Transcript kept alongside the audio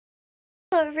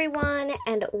everyone,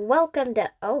 and welcome to,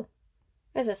 I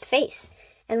have a face,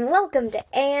 and welcome to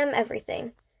AM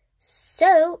Everything.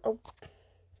 So,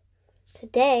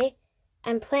 today,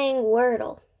 I'm playing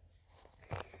Wordle.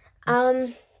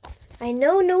 I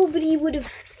know nobody would have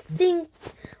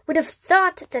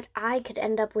thought that I could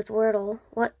end up with Wordle.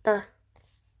 What the?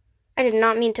 I did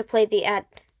not mean to play the ad.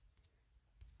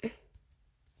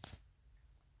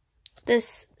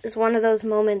 This is one of those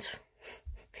moments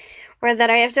where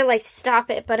that I have to like stop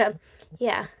it, but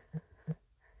yeah.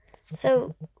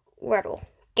 So, Wordle.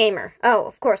 Gamer. Oh,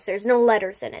 of course, there's no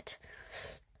letters in it.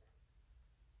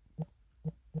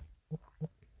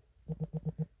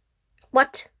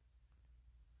 What?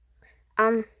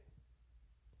 I'm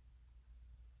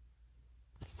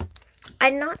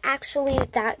not actually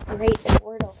that great at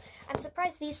Wordle. I'm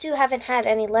surprised these two haven't had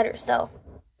any letters, though.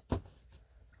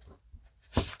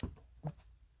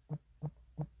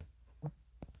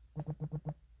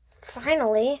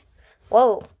 Finally.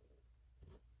 Whoa.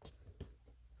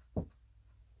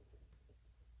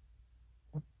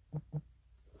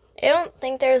 I don't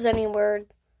think there's any word.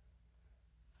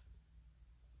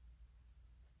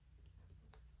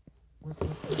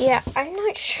 Yeah, I'm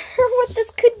not sure what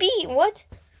this could be. What?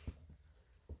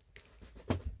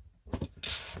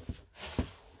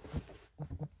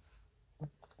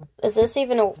 Is this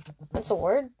even a... It's a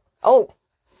word? Oh.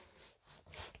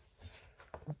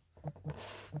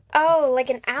 Oh, like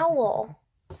an owl.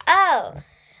 Oh.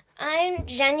 I'm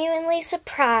genuinely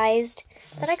surprised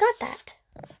that I got that.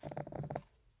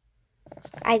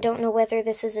 I don't know whether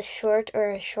this is a short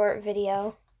or a short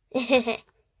video.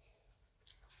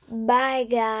 Bye,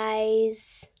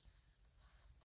 guys.